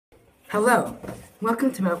Hello,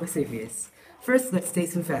 welcome to Mount Vesuvius. First, let's state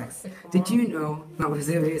some facts. Did you know Mount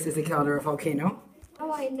Vesuvius is a calendar volcano?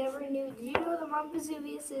 Oh, I never knew. Did you know the Mount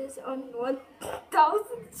Vesuvius is on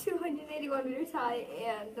 1,281 meters high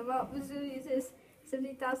and the Mount Vesuvius is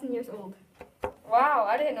 70,000 years old? Wow,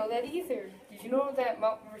 I didn't know that either. Did you know that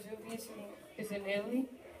Mount Vesuvius is in Italy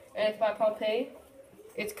and it's by Pompeii?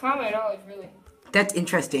 It's common knowledge, really. That's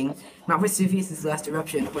interesting. Mount Vesuvius' last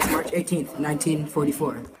eruption was March 18th,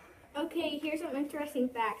 1944. Okay, here's some interesting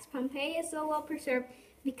facts. Pompeii is so well preserved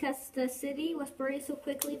because the city was buried so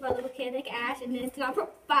quickly by the volcanic ash, and it now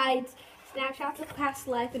provides snapshots of past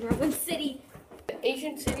life in Roman city. The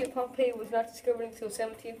ancient city of Pompeii was not discovered until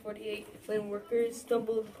 1748 when workers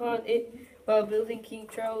stumbled upon it while building King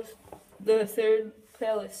Charles III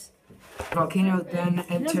palace. The volcano then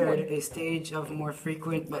entered a stage of more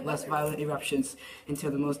frequent but less violent eruptions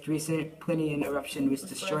until the most recent Plinian eruption which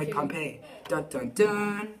destroyed Pompeii. Dun dun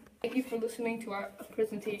dun! Thank you for listening to our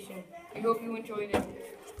presentation. We hope you enjoyed it.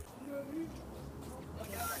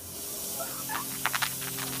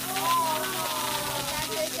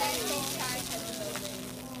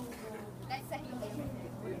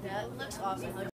 That looks awesome.